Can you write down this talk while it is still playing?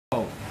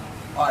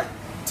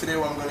Today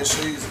what I'm going to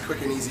show you is a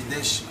quick and easy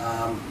dish,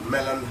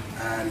 melon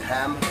and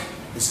ham.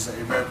 This is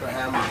an iberico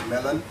ham with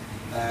melon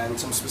and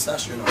some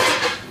pistachio nuts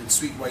with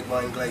sweet white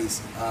wine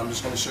glaze. I'm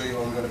just going to show you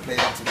how I'm going to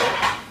plate it today.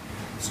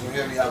 So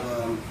here we have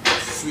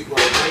sweet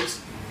wine glaze.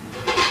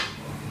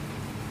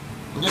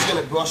 I'm just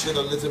going to brush it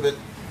a little bit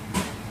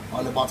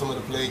on the bottom of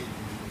the plate.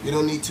 You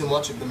don't need too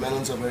much if the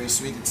melons are very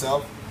sweet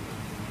itself.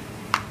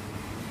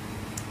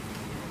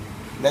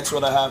 Next,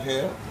 what I have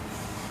here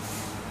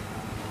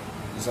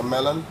is a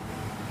melon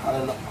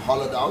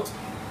hollowed out.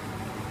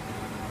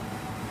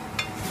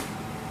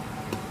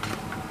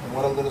 And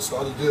what I'm going to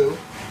start to do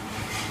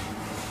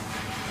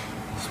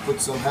is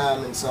put some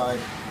ham inside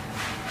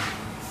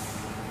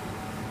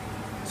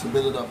to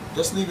build it up.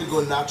 Just leave it go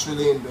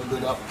naturally and build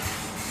it up.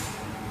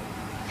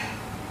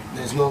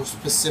 There's no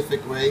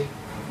specific way.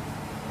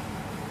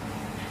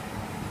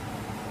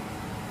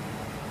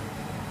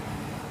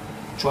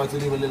 Try to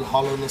leave a little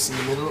hollowness in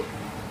the middle.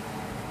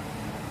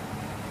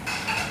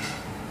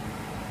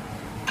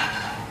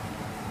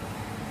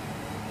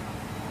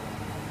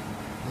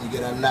 You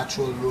get a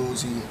natural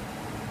rosy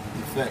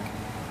effect.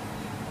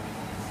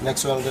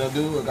 Next, what I'm going to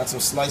do, I got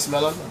some sliced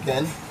melon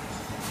again.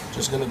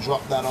 Just going to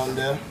drop that on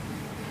there,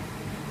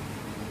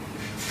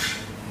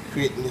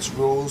 creating this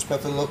rose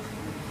petal look.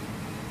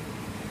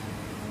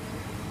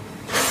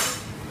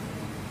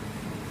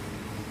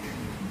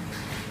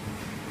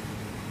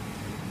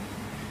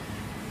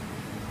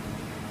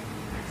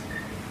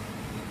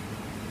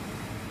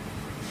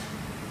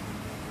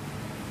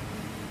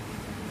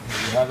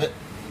 There you have it.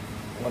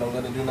 What I'm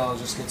going to do now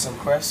is just get some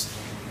cress.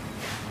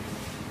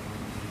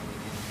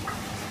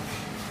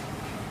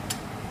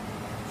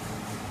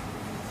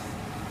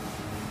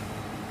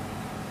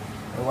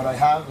 And what I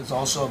have is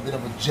also a bit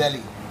of a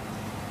jelly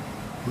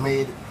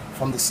made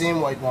from the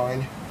same white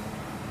wine,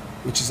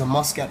 which is a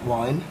muscat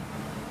wine,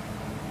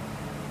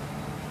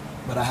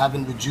 but I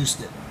haven't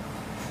reduced it.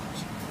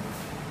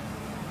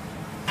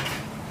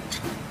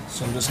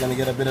 So I'm just going to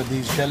get a bit of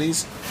these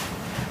jellies.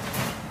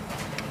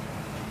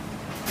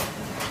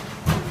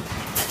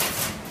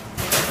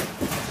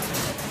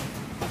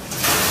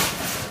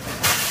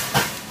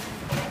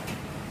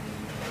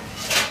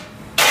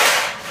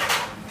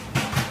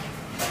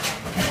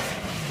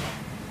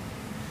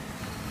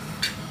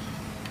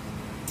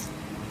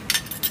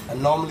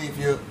 And normally if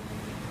your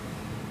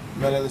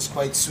melon is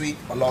quite sweet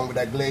along with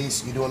that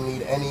glaze, you don't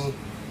need any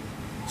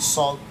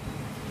salt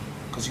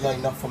because you got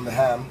enough from the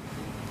ham.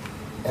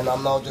 And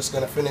I'm now just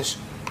going to finish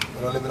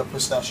with a little bit of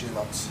pistachio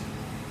nuts,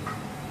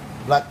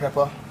 black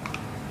pepper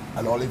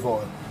and olive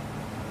oil.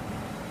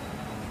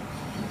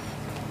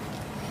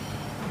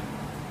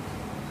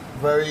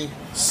 Very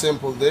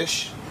simple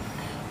dish,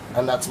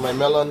 and that's my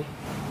melon,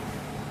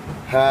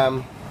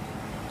 ham,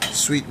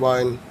 sweet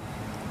wine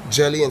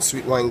jelly and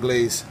sweet wine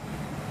glaze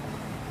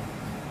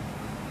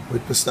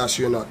with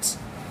pistachio nuts.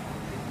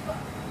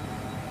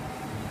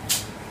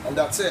 And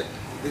that's it.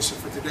 Dish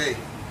for today.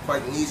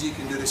 Quite easy. You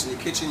can do this in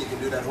your kitchen, you can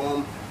do it at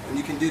home, and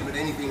you can do it with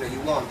anything that you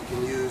want. You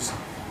can use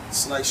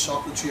sliced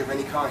charcuterie of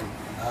any kind.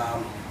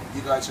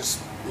 You guys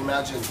just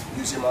imagine,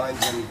 use your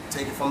minds and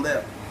take it from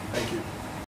there. Thank you.